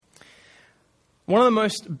One of the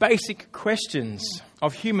most basic questions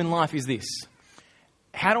of human life is this: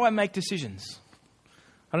 how do I make decisions?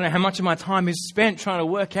 I don't know how much of my time is spent trying to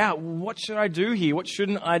work out, what should I do here? What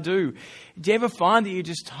shouldn't I do? Do you ever find that you're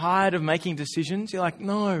just tired of making decisions? You're like,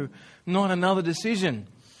 no, not another decision.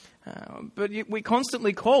 But we're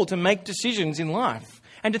constantly called to make decisions in life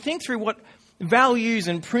and to think through what values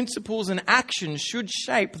and principles and actions should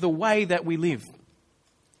shape the way that we live.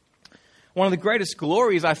 One of the greatest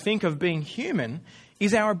glories, I think, of being human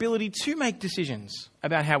is our ability to make decisions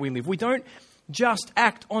about how we live. We don't just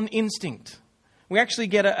act on instinct. We actually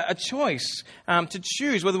get a choice to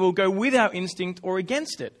choose whether we'll go with our instinct or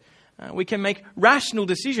against it. We can make rational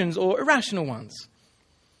decisions or irrational ones.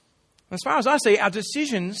 As far as I see, our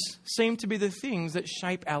decisions seem to be the things that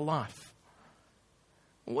shape our life.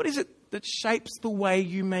 What is it that shapes the way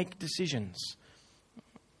you make decisions?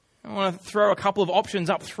 I want to throw a couple of options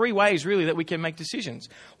up, 3 ways really that we can make decisions.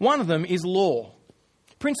 One of them is law.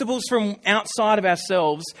 Principles from outside of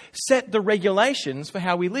ourselves set the regulations for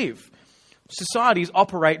how we live. Societies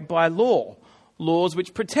operate by law, laws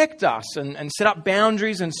which protect us and set up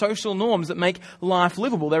boundaries and social norms that make life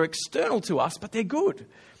livable. They're external to us, but they're good.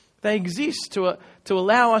 They exist to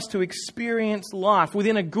allow us to experience life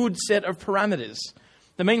within a good set of parameters.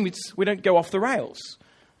 That mean we don't go off the rails.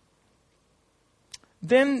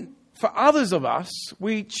 Then, for others of us,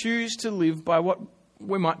 we choose to live by what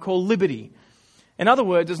we might call liberty. In other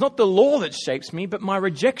words, it's not the law that shapes me, but my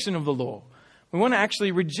rejection of the law. We want to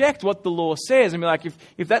actually reject what the law says and be like,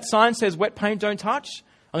 if that sign says wet paint don't touch,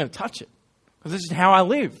 I'm going to touch it. Because this is how I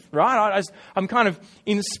live, right? I'm kind of,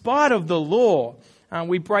 in spite of the law,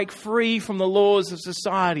 we break free from the laws of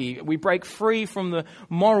society. We break free from the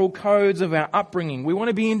moral codes of our upbringing. We want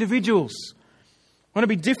to be individuals. We want to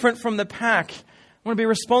be different from the pack. We want to be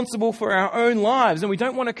responsible for our own lives, and we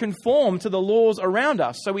don't want to conform to the laws around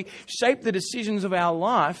us. So we shape the decisions of our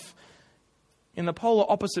life in the polar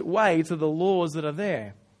opposite way to the laws that are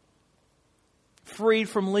there. Freed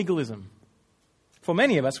from legalism. For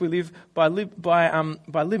many of us, we live by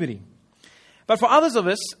liberty. But for others of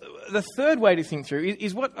us, the third way to think through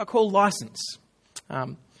is what I call license.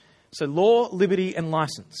 So law, liberty, and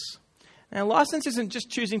license. Now, license isn't just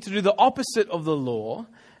choosing to do the opposite of the law.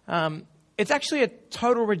 It's actually a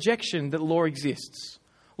total rejection that law exists.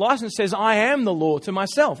 License says, I am the law to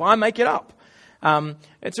myself. I make it up.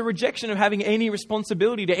 It's a rejection of having any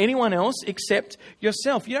responsibility to anyone else except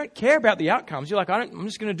yourself. You don't care about the outcomes. You're like, I'm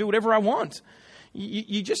just going to do whatever I want.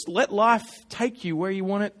 You just let life take you where you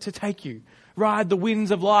want it to take you. Ride the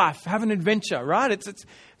winds of life. Have an adventure, right?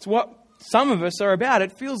 It's what some of us are about.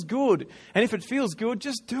 It feels good. And if it feels good,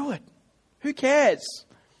 just do it. Who cares?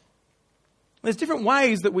 There's different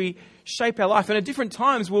ways that we shape our life. And at different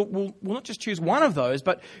times, we'll not just choose one of those,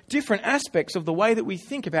 but different aspects of the way that we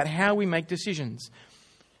think about how we make decisions.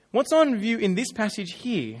 What's on view in this passage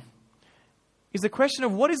here is the question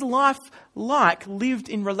of what is life like lived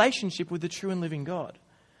in relationship with the true and living God?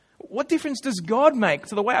 What difference does God make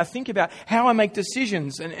to the way I think about how I make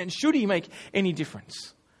decisions? And should He make any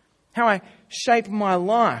difference? How I shape my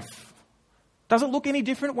life. Does it look any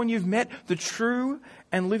different when you've met the true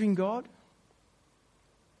and living God?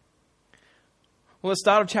 Well, at the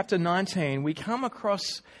start of chapter 19, we come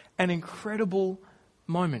across an incredible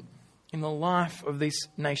moment in the life of this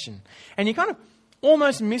nation. And you kind of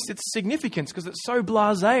almost miss its significance because it's so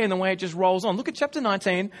blasé in the way it just rolls on. Look at chapter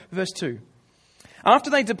 19, verse 2.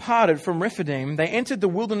 After they departed from Rephidim, they entered the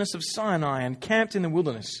wilderness of Sinai and camped in the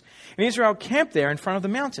wilderness. And Israel camped there in front of the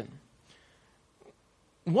mountain.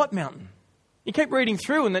 What mountain? You keep reading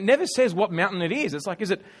through and it never says what mountain it is. It's like,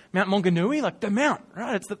 is it Mount Maunganui? Like the mount,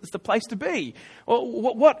 right? It's the place to be. Or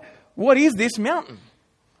what is this mountain?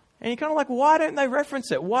 And you're kind of like, why don't they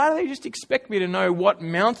reference it? Why do they just expect me to know what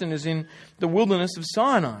mountain is in the wilderness of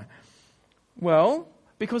Sinai? Well,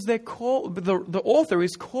 because the author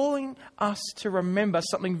is calling us to remember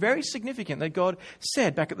something very significant that God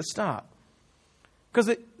said back at the start.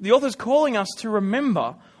 Because the author is calling us to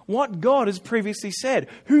remember what God has previously said,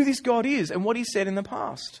 who this God is and what He said in the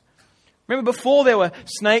past. Remember, before there were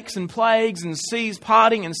snakes and plagues and seas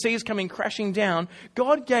parting and seas coming crashing down,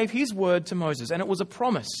 God gave His word to Moses, and it was a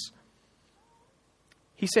promise.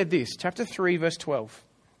 He said this, chapter 3, verse 12.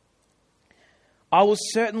 I will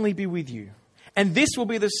certainly be with you, and this will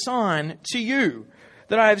be the sign to you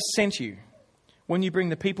that I have sent you. When you bring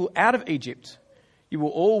the people out of Egypt, you will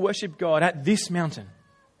all worship God at this mountain.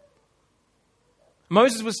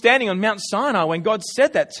 Moses was standing on Mount Sinai when God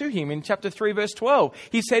said that to him in chapter 3, verse 12.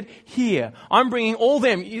 He said, here, I'm bringing all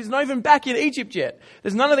them. He's not even back in Egypt yet.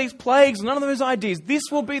 There's none of these plagues, none of those ideas. This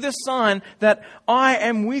will be the sign that I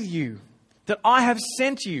am with you, that I have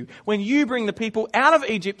sent you when you bring the people out of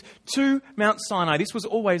Egypt to Mount Sinai. This was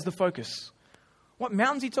always the focus. What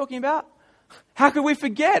mountain's he talking about? How could we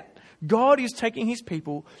forget? God is taking his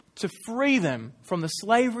people to free them from the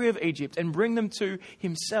slavery of Egypt and bring them to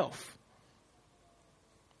himself.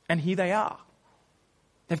 And here they are.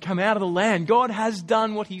 They've come out of the land. God has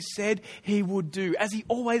done what he said he would do, as he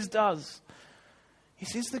always does.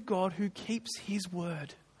 This is the God who keeps his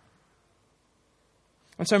word.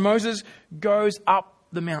 And so Moses goes up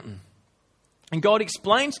the mountain. And God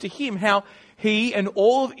explains to him how he and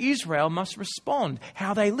all of Israel must respond,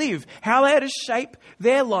 how they live, how they are to shape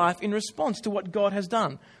their life in response to what God has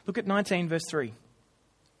done. Look at 19 verse 3.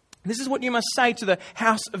 This is what you must say to the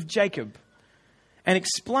house of Jacob and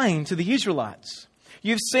explain to the Israelites.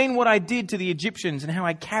 You've seen what I did to the Egyptians and how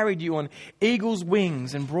I carried you on eagle's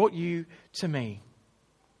wings and brought you to me.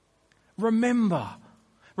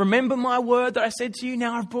 Remember my word that I said to you.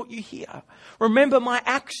 Now I've brought you here. Remember my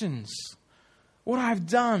actions, what I've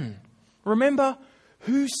done. Remember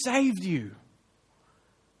who saved you.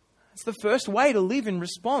 It's the first way to live in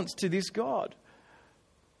response to this God.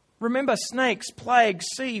 Remember snakes, plagues,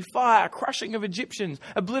 sea, fire, crushing of Egyptians,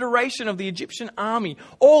 obliteration of the Egyptian army.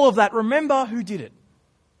 All of that. Remember who did it.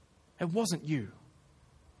 It wasn't you.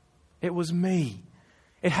 It was me.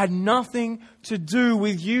 It had nothing to do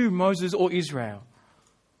with you, Moses or Israel.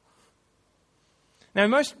 Now,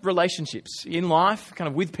 most relationships in life, kind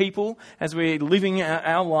of with people, as we're living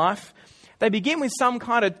our life, they begin with some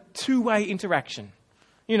kind of two-way interaction.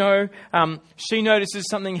 You know, she notices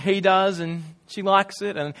something he does and she likes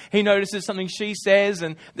it, and he notices something she says,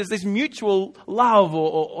 and there's this mutual love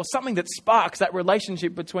or something that sparks that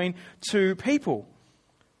relationship between two people.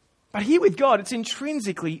 But here with God, it's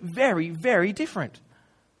intrinsically very, very different.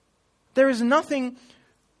 There is nothing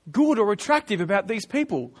good or attractive about these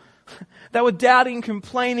people. They were doubting,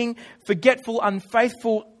 complaining, forgetful,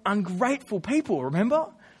 unfaithful, ungrateful people, remember?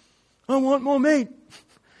 I want more meat.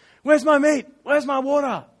 Where's my meat? Where's my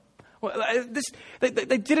water?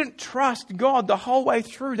 They didn't trust God the whole way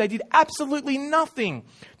through. They did absolutely nothing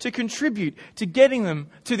to contribute to getting them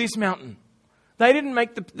to this mountain. They didn't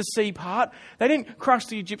make the sea part. They didn't crush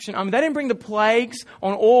the Egyptian army. They didn't bring the plagues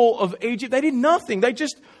on all of Egypt. They did nothing. They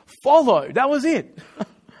just followed. That was it.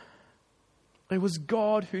 It was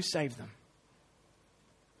God who saved them.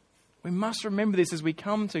 We must remember this as we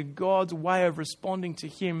come to God's way of responding to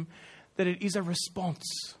him, that it is a response.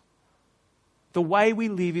 The way we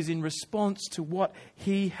live is in response to what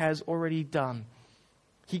he has already done.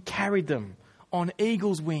 He carried them on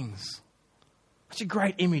eagle's wings. Such a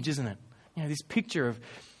great image, isn't it? You know, this picture of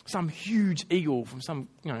some huge eagle from some,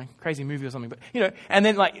 crazy movie or something. But, and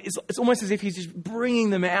then it's almost as if he's just bringing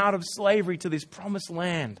them out of slavery to this promised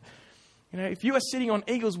land. If you are sitting on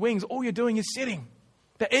eagle's wings, all you're doing is sitting.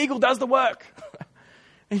 The eagle does the work.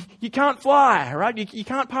 You can't fly, right? You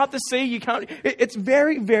can't part the sea. You can't. It's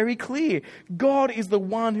very, very clear. God is the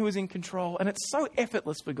one who is in control. And it's so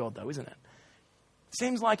effortless for God, though, isn't it? It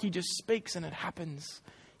seems like he just speaks and it happens.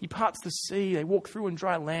 He parts the sea. They walk through on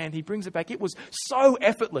dry land. He brings it back. It was so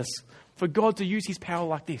effortless for God to use his power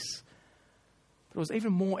like this. But it was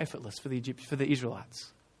even more effortless for the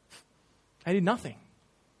Israelites. They did nothing.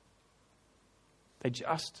 They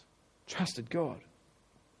just trusted God.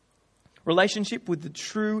 Relationship with the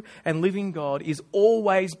true and living God is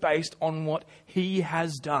always based on what he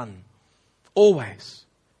has done. Always.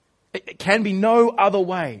 It can be no other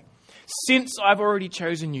way. Since I've already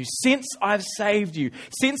chosen you, since I've saved you,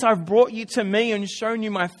 since I've brought you to me and shown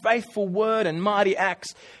you my faithful word and mighty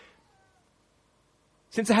acts,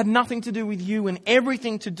 since it had nothing to do with you and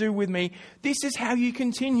everything to do with me, this is how you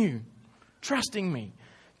continue trusting me,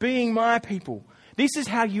 being my people. This is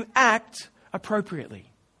how you act appropriately.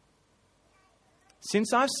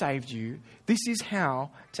 Since I've saved you, this is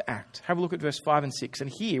how to act. Have a look at verse 5 and 6 and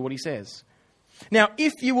hear what he says. Now,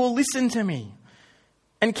 if you will listen to me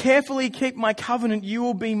and carefully keep my covenant, you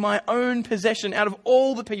will be my own possession out of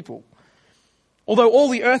all the people. Although all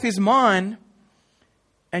the earth is mine,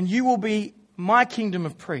 and you will be my kingdom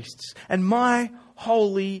of priests and my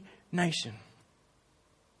holy nation.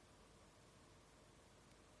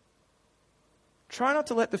 Try not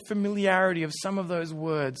to let the familiarity of some of those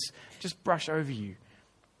words just brush over you.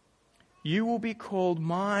 You will be called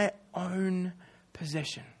my own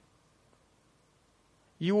possession.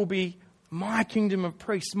 You will be my kingdom of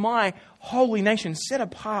priests, my holy nation, set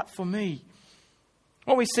apart for me.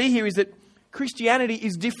 What we see here is that Christianity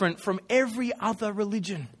is different from every other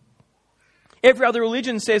religion. Every other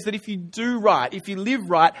religion says that if you do right, if you live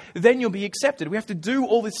right, then you'll be accepted. We have to do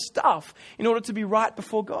all this stuff in order to be right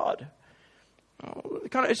before God.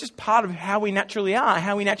 It's just part of how we naturally are,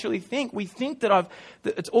 how we naturally think. We think that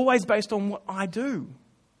it's always based on what I do.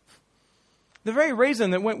 The very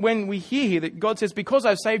reason that when we hear here that God says, because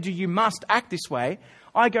I've saved you, you must act this way,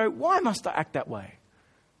 I go, why must I act that way?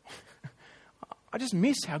 I just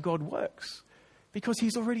miss how God works because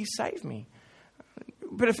he's already saved me.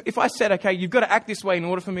 But if I said, okay, you've got to act this way in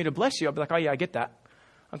order for me to bless you, I'd be like, oh yeah, I get that.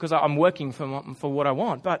 Because I'm working for what I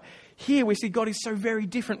want. But here we see God is so very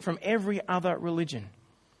different from every other religion.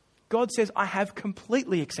 God says, I have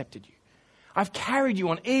completely accepted you. I've carried you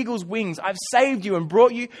on eagle's wings. I've saved you and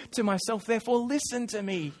brought you to myself. Therefore, listen to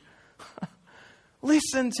me.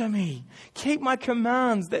 Listen to me. Keep my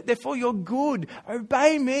commands. They're for your good.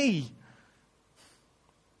 Obey me.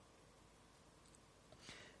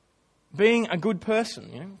 Being a good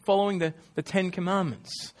person, following the 10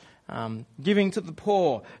 Commandments. Giving to the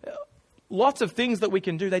poor, lots of things that we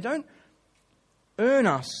can do. They don't earn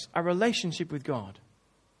us a relationship with God.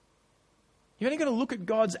 You've only got to look at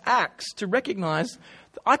God's acts to recognize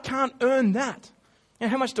that I can't earn that.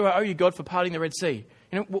 How much do I owe you, God, for parting the Red Sea?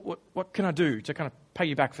 What can I do to kind of pay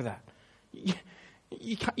you back for that?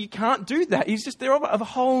 You can't do that. They're of a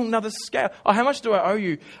whole nother scale. Oh, how much do I owe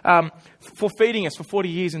you for feeding us for 40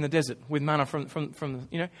 years in the desert with manna from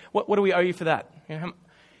what do we owe you for that?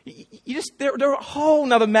 They're a whole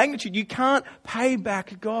nother magnitude. You can't pay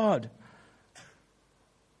back God.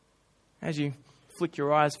 As you flick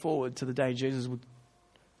your eyes forward to the day Jesus would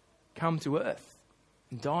come to earth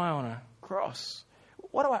and die on a cross.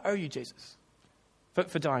 What do I owe you, Jesus,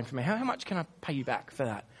 for dying for me? How much can I pay you back for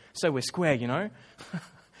that? So we're square,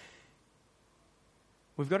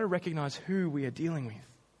 We've got to recognize who we are dealing with.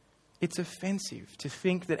 It's offensive to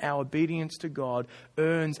think that our obedience to God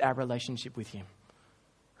earns our relationship with him.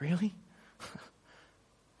 Really?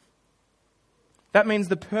 That means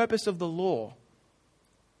the purpose of the law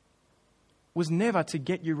was never to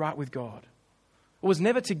get you right with God. It was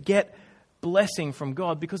never to get blessing from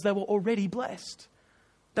God because they were already blessed.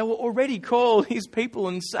 They were already called his people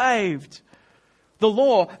and saved. The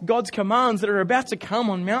law, God's commands that are about to come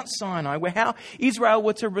on Mount Sinai, were how Israel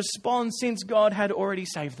were to respond since God had already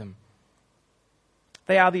saved them.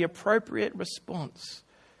 They are the appropriate response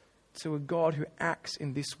to a God who acts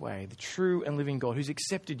in this way, the true and living God, who's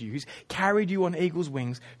accepted you, who's carried you on eagle's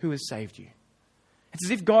wings, who has saved you. It's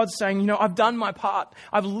as if God's saying, I've done my part.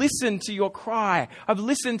 I've listened to your cry. I've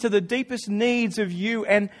listened to the deepest needs of you,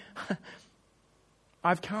 and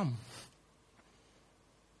I've come.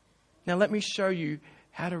 Now let me show you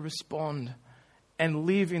how to respond and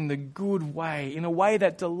live in the good way, in a way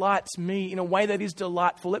that delights me, in a way that is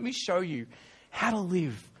delightful. Let me show you how to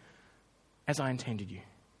live as I intended you.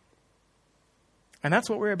 And that's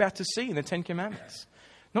what we're about to see in the 10 Commandments.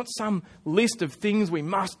 Not some list of things we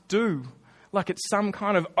must do, like it's some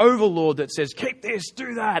kind of overlord that says, keep this,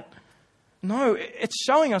 do that. No, it's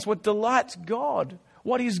showing us what delights God,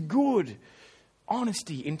 what is good.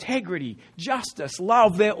 Honesty, integrity, justice,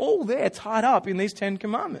 love, they're all there tied up in these 10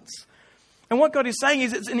 Commandments. And what God is saying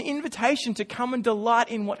is it's an invitation to come and delight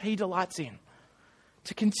in what he delights in.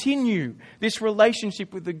 To continue this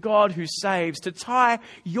relationship with the God who saves, to tie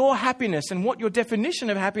your happiness and what your definition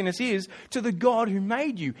of happiness is to the God who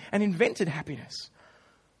made you and invented happiness.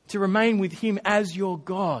 To remain with him as your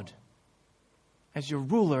God, as your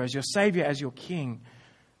ruler, as your Savior, as your King,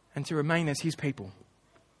 and to remain as his people.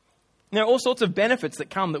 There are all sorts of benefits that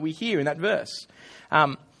come that we hear in that verse.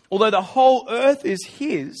 Although the whole earth is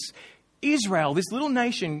his, Israel, this little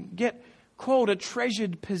nation, get called a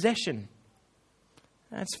treasured possession.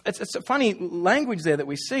 It's a funny language there that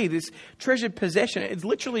we see, this treasured possession. It's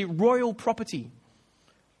literally royal property.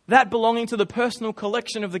 That belonging to the personal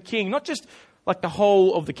collection of the king. Not just like the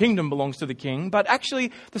whole of the kingdom belongs to the king, but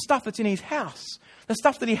actually the stuff that's in his house. The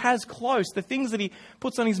stuff that he has close. The things that he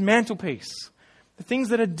puts on his mantelpiece. The things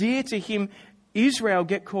that are dear to him. Israel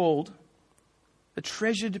get called a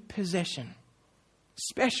treasured possession.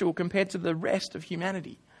 Special compared to the rest of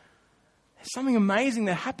humanity. There's something amazing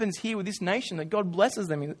that happens here with this nation, that God blesses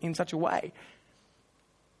them in such a way.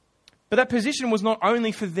 But that position was not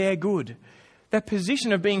only for their good. That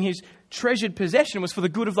position of being his treasured possession was for the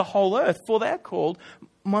good of the whole earth. For they're called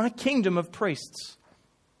my kingdom of priests.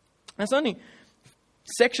 That's the only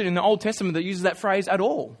section in the Old Testament that uses that phrase at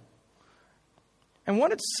all. And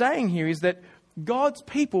what it's saying here is that God's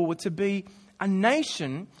people were to be a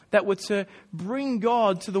nation that were to bring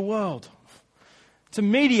God to the world. To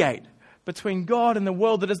mediate between God and the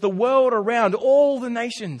world, that as the world around, all the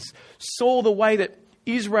nations saw the way that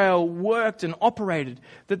Israel worked and operated,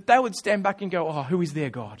 that they would stand back and go, oh, who is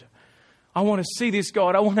their God? I want to see this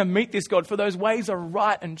God. I want to meet this God, for those ways are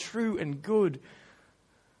right and true and good.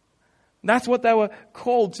 That's what they were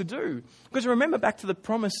called to do. Because remember back to the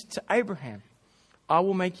promise to Abraham. I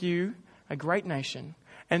will make you a great nation,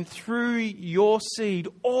 and through your seed,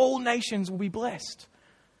 all nations will be blessed.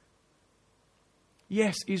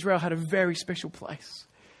 Yes, Israel had a very special place.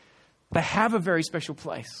 They have a very special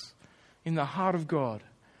place in the heart of God.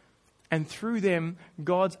 And through them,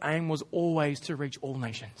 God's aim was always to reach all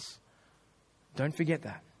nations. Don't forget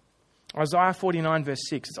that. Isaiah 49 verse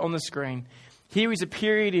 6, it's on the screen. Here is a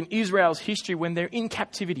period in Israel's history when they're in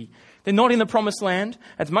captivity. They're not in the promised land.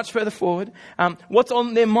 It's much further forward. What's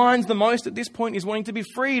on their minds the most at this point is wanting to be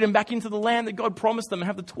freed and back into the land that God promised them and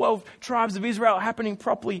have the 12 tribes of Israel happening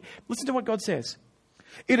properly. Listen to what God says.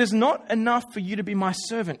 It is not enough for you to be my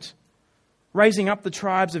servant, raising up the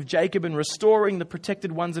tribes of Jacob and restoring the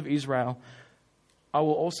protected ones of Israel. I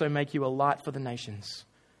will also make you a light for the nations,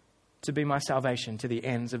 to be my salvation to the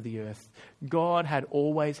ends of the earth. God had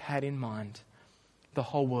always had in mind the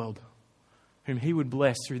whole world, whom he would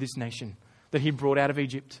bless through this nation that he brought out of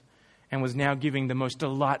Egypt and was now giving the most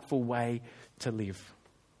delightful way to live.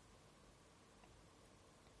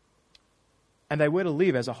 And they were to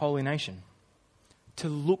live as a holy nation, to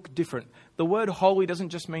look different. The word holy doesn't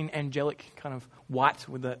just mean angelic, kind of white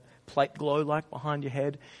with a plate glow like behind your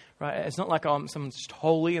head, right? It's not like someone's just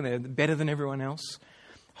holy and they're better than everyone else.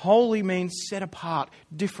 Holy means set apart,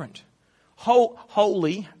 different.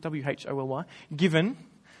 Holy, W-H-O-L-Y, given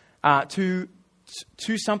to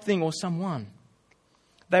something or someone.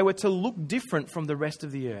 They were to look different from the rest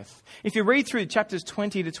of the earth. If you read through chapters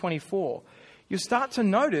 20 to 24, you'll start to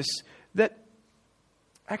notice that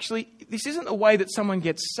actually this isn't the way that someone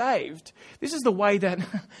gets saved. This is the way that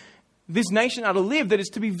this nation are to live, that is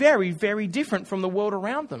to be very, very different from the world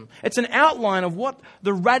around them. It's an outline of what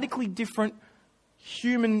the radically different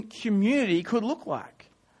human community could look like.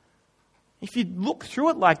 If you look through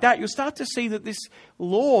it like that, you'll start to see that this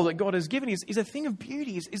law that God has given is a thing of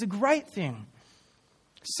beauty, is a great thing.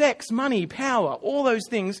 Sex, money, power, all those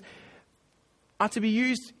things are to be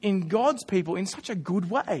used in God's people in such a good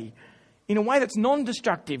way, in a way that's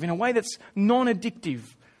non-destructive, in a way that's non-addictive,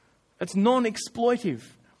 it's non-exploitive.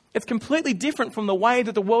 It's completely different from the way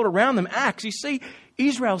that the world around them acts. You see,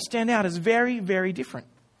 Israel stand out as very, very different.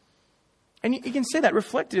 And you can see that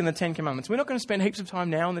reflected in the Ten Commandments. We're not going to spend heaps of time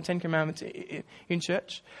now on the Ten Commandments in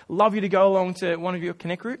church. Love you to go along to one of your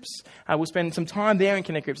Connect groups. We'll spend some time there in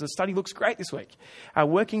Connect groups. The study looks great this week.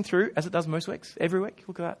 Working through, as it does most weeks, every week.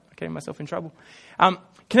 Look at that. I'm getting myself in trouble.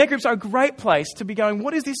 Connect groups are a great place to be going,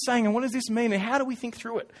 what is this saying and what does this mean and how do we think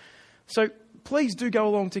through it? So please do go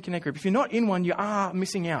along to Connect group. If you're not in one, you are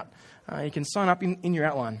missing out. You can sign up in your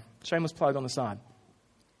outline. Shameless plug on the side.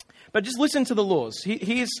 But just listen to the laws.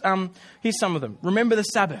 Here's some of them. Remember the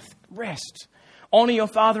Sabbath. Rest. Honour your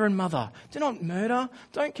father and mother. Do not murder.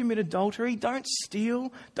 Don't commit adultery. Don't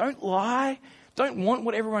steal. Don't lie. Don't want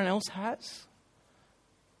what everyone else has.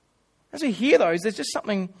 As we hear those, there's just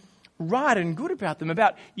something right and good about them,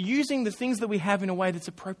 about using the things that we have in a way that's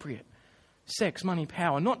appropriate. Sex, money,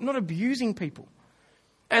 power. Not abusing people.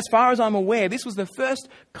 As far as I'm aware, this was the first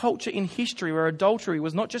culture in history where adultery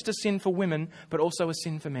was not just a sin for women, but also a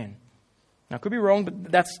sin for men. Now, I could be wrong, but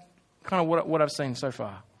that's kind of what I've seen so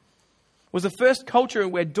far. It was the first culture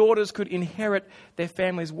where daughters could inherit their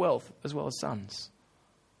family's wealth as well as sons.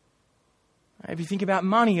 If you think about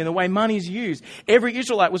money and the way money is used, every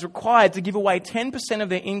Israelite was required to give away 10% of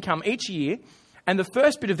their income each year and the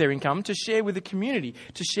first bit of their income to share with the community,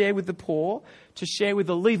 to share with the poor, to share with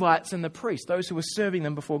the Levites and the priests, those who were serving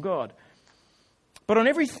them before God. But on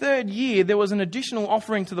every third year, there was an additional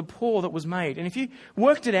offering to the poor that was made. And if you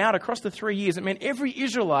worked it out across the 3 years, it meant every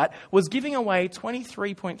Israelite was giving away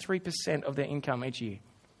 23.3% of their income each year.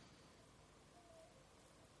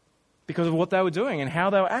 Because of what they were doing and how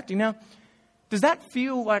they were acting. Now, does that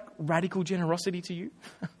feel like radical generosity to you?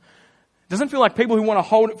 Doesn't feel like people who want to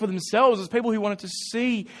hold it for themselves. It's people who wanted to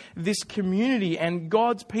see this community and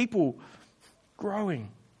God's people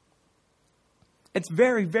growing. It's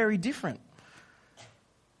very, very different.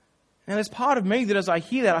 Now, there's part of me that as I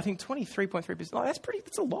hear that, I think 23.3%, oh,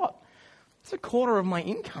 that's a lot. It's a quarter of my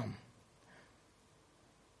income.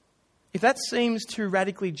 If that seems too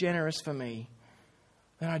radically generous for me,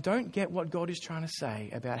 then I don't get what God is trying to say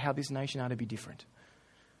about how this nation ought to be different.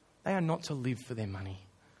 They are not to live for their money,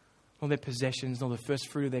 nor their possessions, nor the first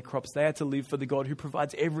fruit of their crops. They are to live for the God who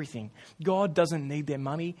provides everything. God doesn't need their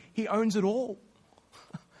money. He owns it all.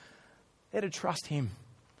 They're to trust him.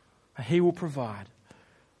 He will provide.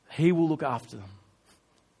 He will look after them.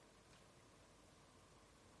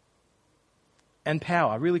 And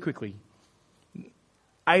power, really quickly.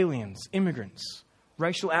 Aliens, immigrants,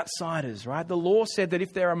 racial outsiders, right? The law said that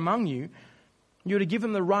if they're among you, You're to give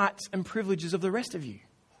them the rights and privileges of the rest of you.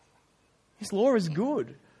 His law is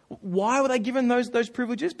good. Why were they given those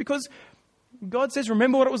privileges? Because God says,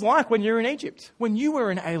 remember what it was like when you were in Egypt, when you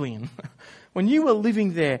were an alien, when you were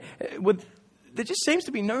living there. There just seems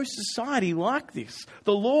to be no society like this.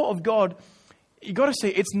 The law of God, you've got to see,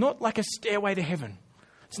 it's not like a stairway to heaven.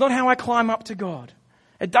 It's not how I climb up to God.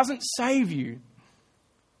 It doesn't save you.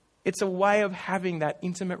 It's a way of having that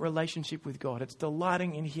intimate relationship with God. It's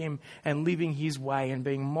delighting in Him and living His way and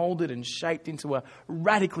being molded and shaped into a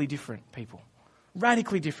radically different people.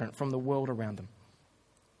 Radically different from the world around them.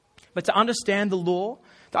 But to understand the law,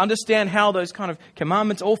 to understand how those kind of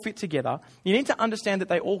commandments all fit together, you need to understand that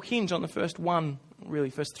they all hinge on the first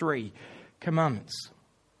three commandments.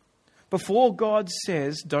 Before God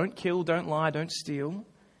says, don't kill, don't lie, don't steal,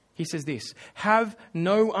 He says this, have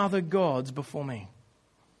no other gods before me.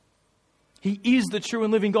 He is the true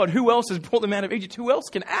and living God. Who else has brought them out of Egypt? Who else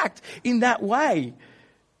can act in that way?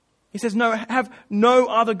 He says, no, have no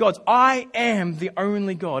other gods. I am the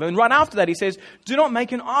only God. And right after that, he says, do not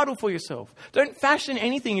make an idol for yourself. Don't fashion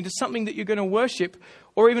anything into something that you're going to worship,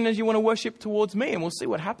 or even as you want to worship towards me. And we'll see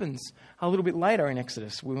what happens a little bit later in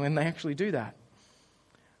Exodus when they actually do that.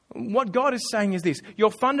 What God is saying is this. Your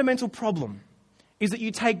fundamental problem is that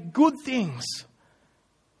you take good things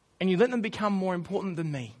and you let them become more important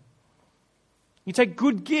than me. You take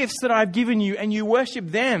good gifts that I've given you and you worship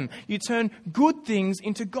them. You turn good things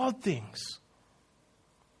into God things.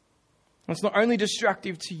 It's not only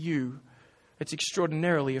destructive to you, it's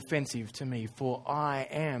extraordinarily offensive to me, for I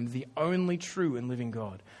am the only true and living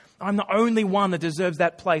God. I'm the only one that deserves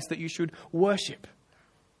that place that you should worship.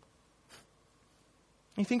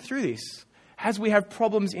 You think through this. As we have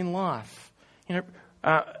problems in life,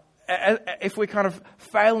 if we're kind of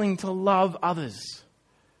failing to love others,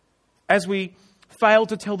 as we fail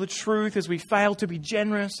to tell the truth, as we fail to be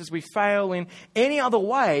generous, as we fail in any other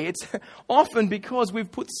way, it's often because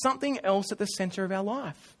we've put something else at the center of our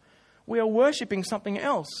life. We are worshipping something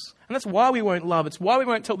else. And that's why we won't love. It's why we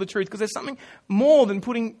won't tell the truth, because there's something more than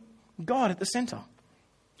putting God at the center.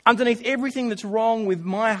 Underneath everything that's wrong with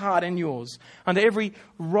my heart and yours, under every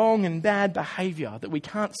wrong and bad behavior that we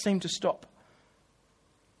can't seem to stop,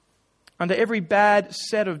 under every bad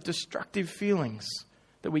set of destructive feelings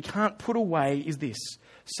that we can't put away, is this: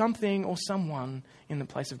 something or someone in the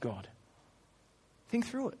place of God. Think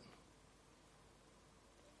through it.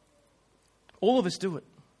 All of us do it.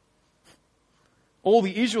 All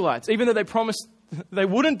the Israelites, even though they promised they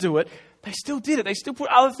wouldn't do it, they still did it. They still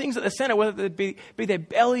put other things at the center, whether it be their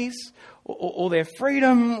bellies or their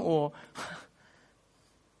freedom, or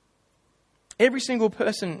every single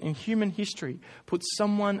person in human history puts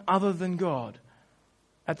someone other than God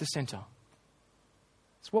at the center.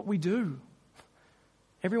 It's what we do.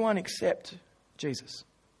 Everyone except Jesus.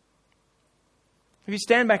 If you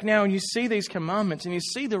stand back now and you see these commandments and you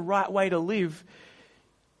see the right way to live,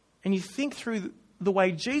 and you think through the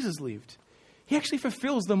way Jesus lived, He actually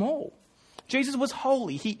fulfills them all. Jesus was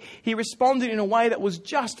holy. He responded in a way that was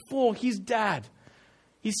just for His dad.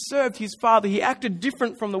 He served His Father. He acted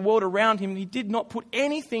different from the world around Him. He did not put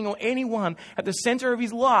anything or anyone at the center of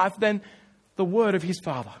His life than the word of His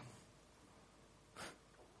Father.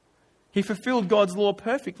 He fulfilled God's law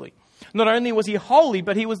perfectly. Not only was He holy,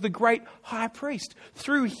 but He was the great high priest.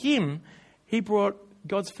 Through Him, He brought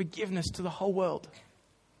God's forgiveness to the whole world.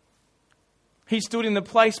 He stood in the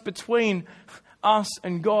place between us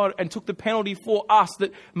and God and took the penalty for us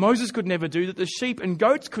that Moses could never do, that the sheep and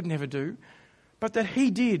goats could never do, but that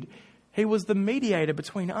He did. He was the mediator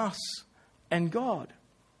between us and God.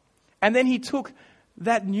 And then He took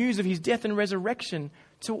that news of His death and resurrection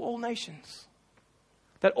to all nations.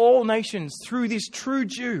 That all nations, through this true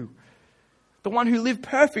Jew, the one who lived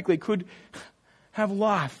perfectly, could have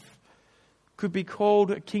life, could be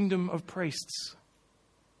called a kingdom of priests.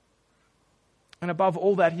 And above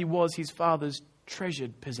all that, He was His Father's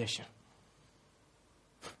treasured possession.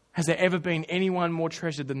 Has there ever been anyone more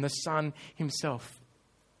treasured than the Son Himself?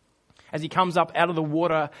 As He comes up out of the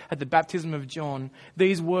water at the baptism of John,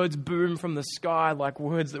 these words boom from the sky like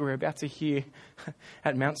words that we're about to hear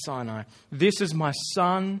at Mount Sinai. This is my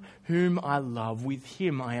Son whom I love. With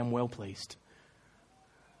Him I am well pleased.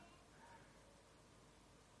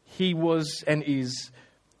 He was and is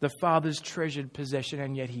the Father's treasured possession,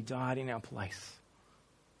 and yet He died in our place.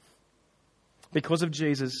 Because of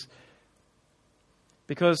Jesus,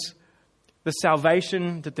 because the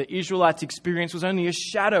salvation that the Israelites experienced was only a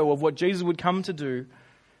shadow of what Jesus would come to do,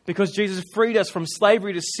 because Jesus freed us from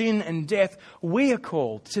slavery to sin and death, we are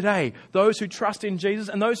called today, those who trust in Jesus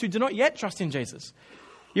and those who do not yet trust in Jesus.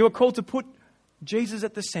 You are called to put Jesus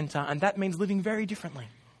at the center, and that means living very differently.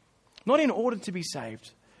 not in order to be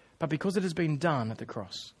saved, but because it has been done at the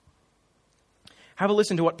cross. Have a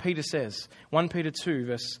listen to what Peter says. 1 Peter 2,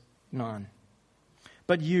 verse 9.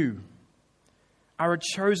 But you are a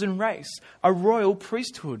chosen race, a royal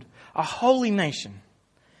priesthood, a holy nation,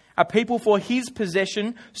 a people for his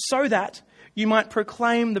possession, so that you might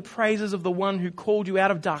proclaim the praises of the one who called you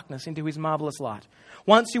out of darkness into his marvelous light.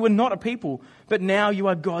 Once you were not a people, but now you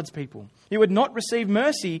are God's people. You had not received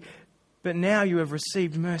mercy, but now you have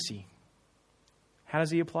received mercy. How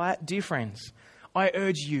does he apply it? Dear friends, I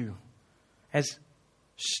urge you, as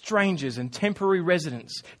strangers and temporary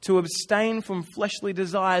residents, to abstain from fleshly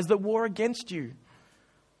desires that war against you.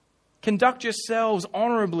 Conduct yourselves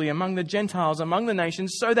honorably among the Gentiles, among the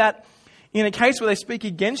nations, so that in a case where they speak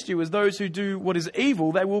against you as those who do what is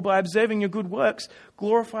evil, they will, by observing your good works,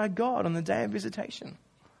 glorify God on the day of visitation.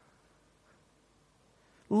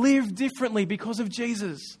 Live differently because of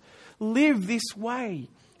Jesus. Live this way.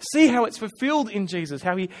 See how it's fulfilled in Jesus,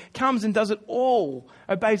 how he comes and does it all,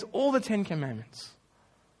 obeys all the 10 commandments,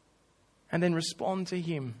 and then respond to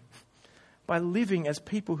him by living as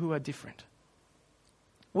people who are different.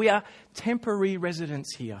 We are temporary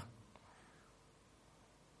residents here.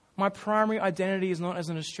 My primary identity is not as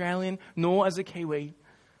an Australian, nor as a Kiwi.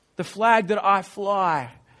 The flag that I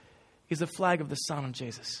fly is the flag of the Son of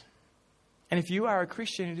Jesus. And if you are a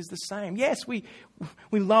Christian, it is the same. Yes, we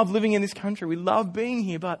love living in this country. We love being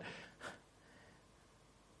here, but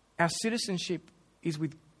our citizenship is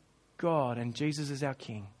with God, and Jesus is our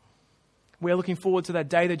King. We're looking forward to that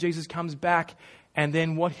day that Jesus comes back, and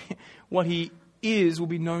then what he is will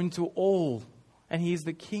be known to all, and he is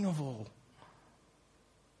the King of all.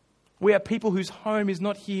 We are people whose home is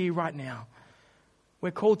not here right now. We're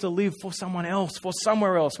called to live for someone else, for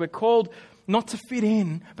somewhere else. We're called not to fit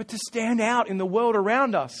in, but to stand out in the world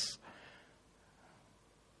around us.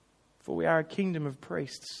 For we are a kingdom of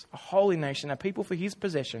priests, a holy nation, a people for his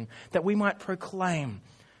possession, that we might proclaim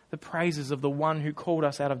the praises of the one who called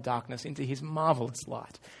us out of darkness into his marvelous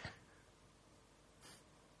light.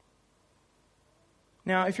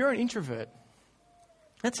 Now, if you're an introvert,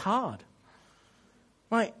 that's hard.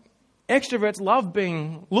 Like, extroverts love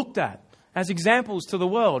being looked at as examples to the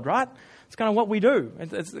world, right? It's kind of what we do.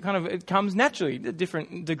 It comes naturally at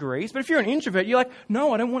different degrees. But if you're an introvert, you're like,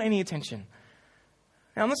 no, I don't want any attention.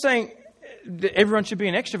 Now, I'm not saying that everyone should be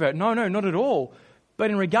an extrovert. No, not at all. But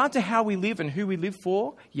in regard to how we live and who we live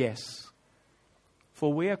for, yes.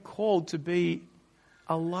 For we are called to be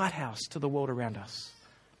a lighthouse to the world around us.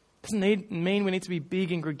 It doesn't mean we need to be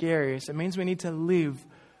big and gregarious. It means we need to live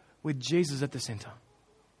with Jesus at the center.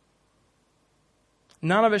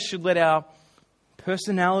 None of us should let our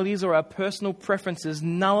personalities or our personal preferences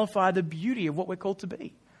nullify the beauty of what we're called to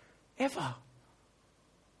be. Ever.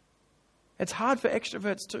 It's hard for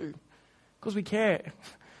extroverts too, because we care.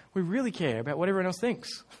 We really care about what everyone else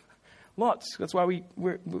thinks. Lots. That's why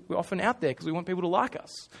we're often out there, because we want people to like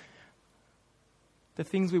us. The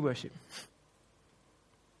things we worship.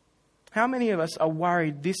 How many of us are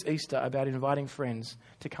worried this Easter about inviting friends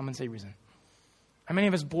to come and see Risen? How many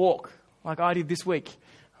of us balk, like I did this week?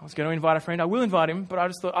 I was going to invite a friend. I will invite him, but I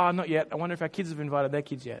just thought, not yet. I wonder if our kids have invited their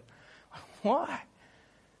kids yet. Why?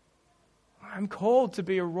 I'm called to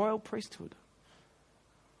be a royal priesthood,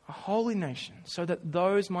 a holy nation, so that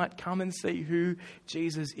those might come and see who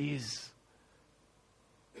Jesus is.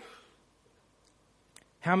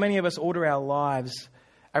 How many of us order our lives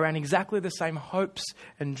around exactly the same hopes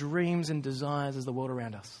and dreams and desires as the world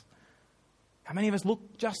around us? How many of us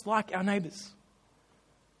look just like our neighbours?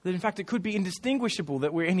 That in fact it could be indistinguishable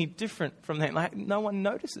that we're any different from them. Like, no one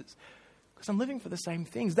notices because I'm living for the same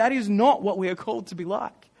things. That is not what we are called to be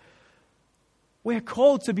like. We are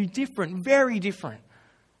called to be different, very different.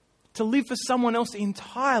 To live for someone else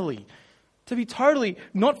entirely. To be totally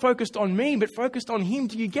not focused on me, but focused on him.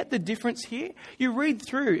 Do you get the difference here? You read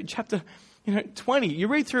through chapter 20. You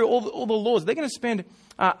read through all the laws. They're going to spend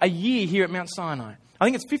a year here at Mount Sinai. I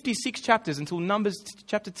think it's 56 chapters until Numbers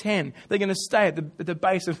chapter 10. They're going to stay at the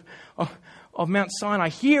base of Mount Sinai,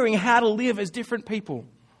 hearing how to live as different people.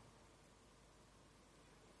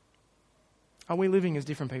 Are we living as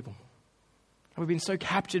different people? Have we been so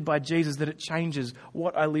captured by Jesus that it changes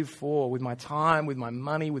what I live for with my time, with my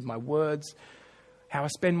money, with my words, how I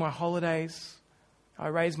spend my holidays, how I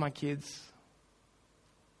raise my kids?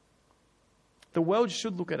 The world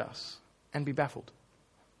should look at us and be baffled.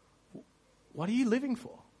 What are you living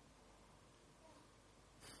for?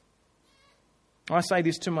 I say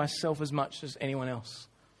this to myself as much as anyone else.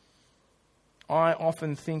 I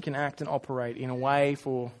often think and act and operate in a way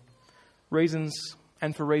for reasons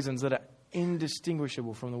that are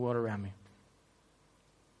indistinguishable from the world around me.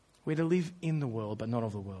 We're to live in the world, but not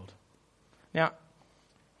of the world. Now,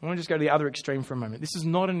 I want to just go to the other extreme for a moment. This is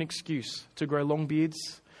not an excuse to grow long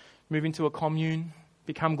beards, move into a commune,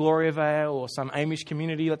 become Gloria Vale or some Amish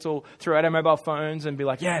community. Let's all throw out our mobile phones and be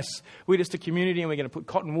like, yes, we're just a community and we're going to put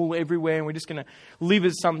cotton wool everywhere and we're just going to live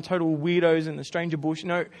as some total weirdos in the stranger bush.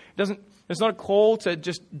 No, it's not a call to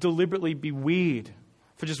just deliberately be weird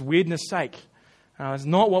for just weirdness' sake. It's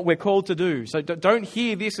not what we're called to do. So don't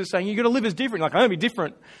hear this as saying you've got to live as different. Like, I'm going to be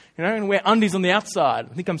different, and wear undies on the outside.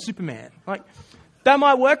 I think I'm Superman. Like, that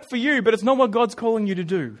might work for you, but it's not what God's calling you to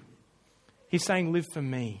do. He's saying, live for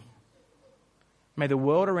me. May the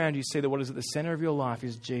world around you see that what is at the center of your life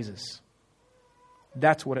is Jesus.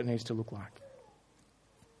 That's what it needs to look like.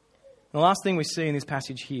 The last thing we see in this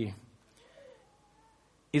passage here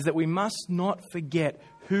is that we must not forget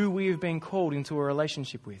who we have been called into a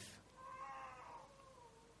relationship with.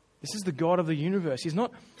 This is the God of the universe. He's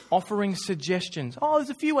not offering suggestions. Oh,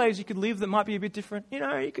 there's a few ways you could live that might be a bit different.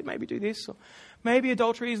 You could maybe do this. Or maybe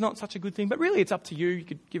adultery is not such a good thing. But really, it's up to you. You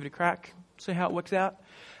could give it a crack, see how it works out.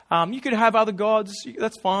 You could have other gods.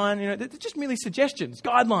 That's fine. They're just merely suggestions,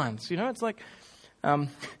 guidelines. It's like,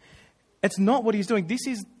 it's not what he's doing. This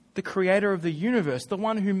is the creator of the universe, the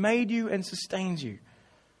one who made you and sustains you.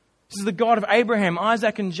 This is the God of Abraham,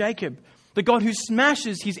 Isaac, and Jacob. The God who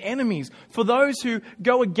smashes his enemies. For those who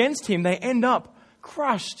go against him, they end up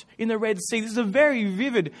crushed in the Red Sea. This is a very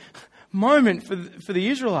vivid moment for the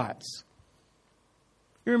Israelites.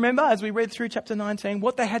 You remember, as we read through chapter 19,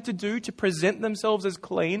 what they had to do to present themselves as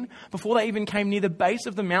clean before they even came near the base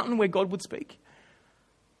of the mountain where God would speak?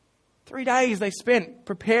 3 days they spent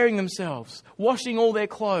preparing themselves, washing all their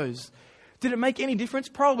clothes. Did it make any difference?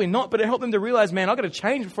 Probably not, but it helped them to realize, man, I've got to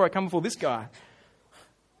change before I come before this guy.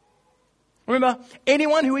 Remember,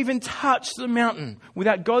 anyone who even touched the mountain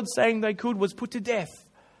without God saying they could was put to death.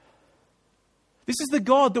 This is the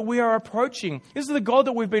God that we are approaching. This is the God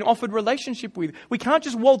that we've been offered relationship with. We can't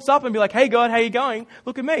just waltz up and be like, hey God, how you going?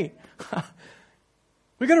 Look at me.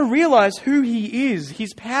 We're going to realize who he is,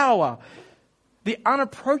 his power, the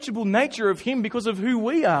unapproachable nature of him because of who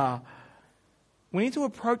we are. We need to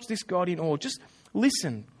approach this God in awe. Just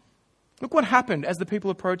listen. Look what happened as the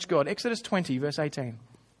people approached God. Exodus 20, verse 18.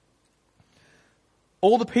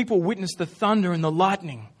 All the people witnessed the thunder and the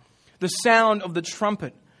lightning, the sound of the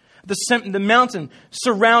trumpet, the mountain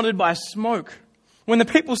surrounded by smoke. When the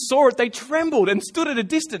people saw it, they trembled and stood at a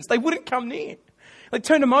distance. They wouldn't come near. They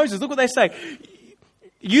turned to Moses. Look what they say.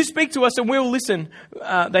 You speak to us and we'll listen,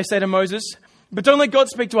 they say to Moses. But don't let God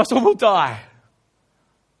speak to us or we'll die.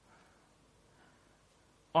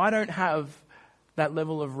 I don't have that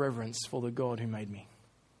level of reverence for the God who made me.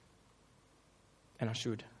 And I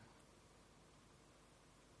should.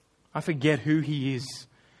 I forget who he is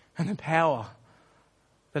and the power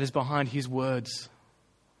that is behind his words.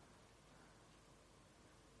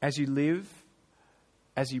 As you live,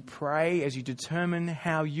 as you pray, as you determine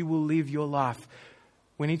how you will live your life,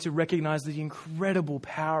 we need to recognize the incredible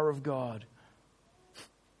power of God.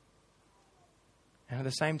 And at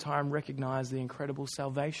the same time, recognize the incredible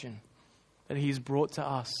salvation that he has brought to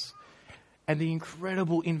us and the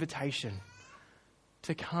incredible invitation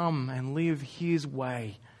to come and live his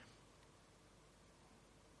way.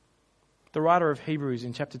 The writer of Hebrews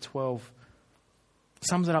in chapter 12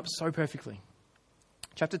 sums it up so perfectly.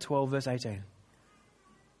 Chapter 12, verse 18.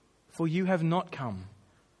 For you have not come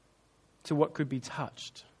to what could be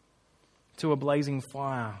touched, to a blazing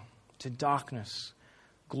fire, to darkness,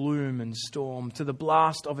 gloom and storm, to the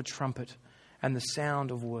blast of a trumpet and the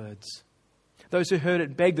sound of words. Those who heard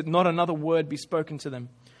it begged that not another word be spoken to them,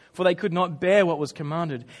 for they could not bear what was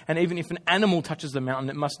commanded, and even if an animal touches the mountain,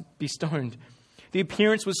 it must be stoned. The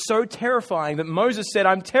appearance was so terrifying that Moses said,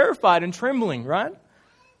 I'm terrified and trembling, right?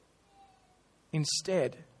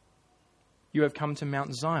 Instead, you have come to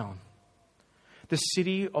Mount Zion, the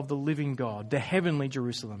city of the living God, the heavenly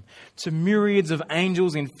Jerusalem, to myriads of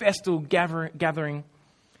angels in festal gathering,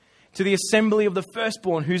 to the assembly of the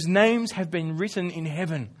firstborn whose names have been written in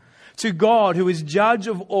heaven, to God who is judge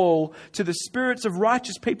of all, to the spirits of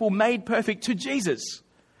righteous people made perfect, to Jesus,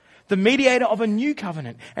 the mediator of a new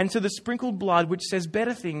covenant, and to the sprinkled blood which says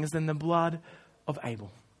better things than the blood of Abel.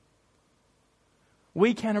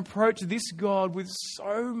 We can approach this God with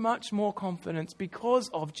so much more confidence because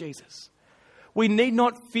of Jesus. We need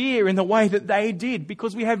not fear in the way that they did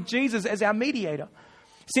because we have Jesus as our mediator.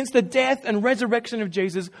 Since the death and resurrection of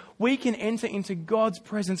Jesus, we can enter into God's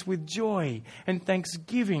presence with joy and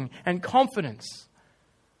thanksgiving and confidence,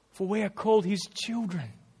 for we are called his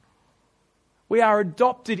children. We are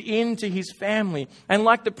adopted into his family. And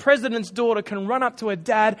like the president's daughter can run up to her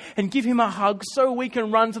dad and give him a hug, so we can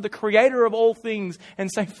run to the creator of all things and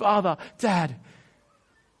say, Father, Dad,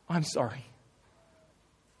 I'm sorry.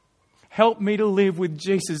 Help me to live with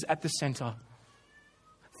Jesus at the center.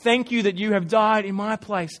 Thank you that you have died in my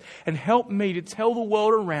place, and help me to tell the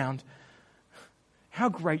world around how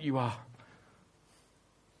great you are.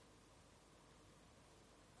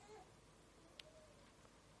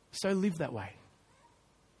 So live that way.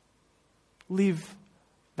 Live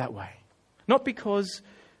that way. Not because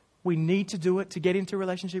we need to do it to get into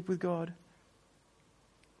relationship with God,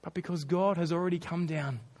 but because God has already come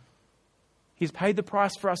down. He's paid the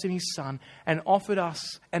price for us in His Son and offered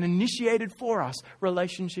us and initiated for us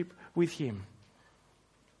relationship with Him.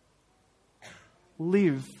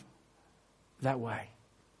 Live that way.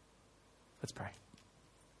 Let's pray.